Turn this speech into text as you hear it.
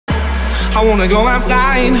I wanna go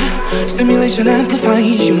outside, stimulation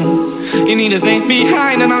amplifies, you know. You need to stay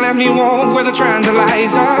behind and I let me walk where the transit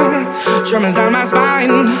lights are. Tremors down my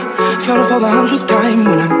spine, fell for the 100th time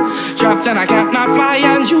when I'm trapped and I cannot fly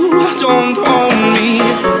and you don't own me.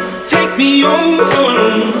 Take me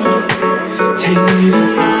over, take me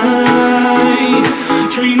tonight.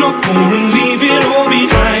 Dream no more and leave it all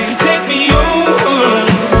behind. Take me over,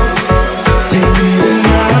 take me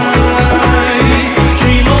tonight.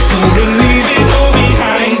 Dream no more and leave it all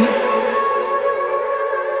behind.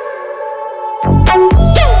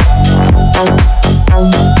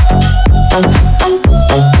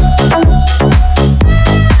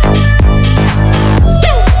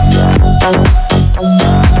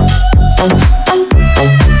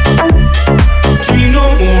 Dream no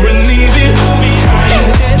more and leave it all behind.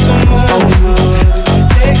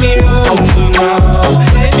 Take me over now.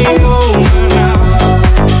 Take me over now.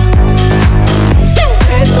 Take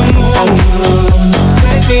me over.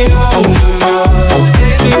 Take me over now.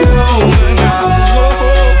 Take me over now.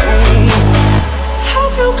 I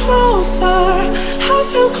feel closer. I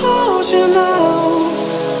feel closer now.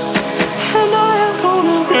 And I am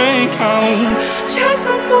gonna break out. Just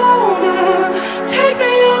a moment. Take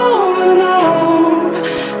me over now.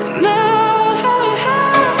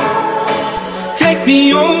 Take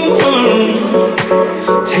me over,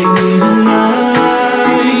 take me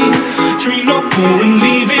tonight. Dream no more and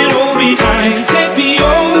leave it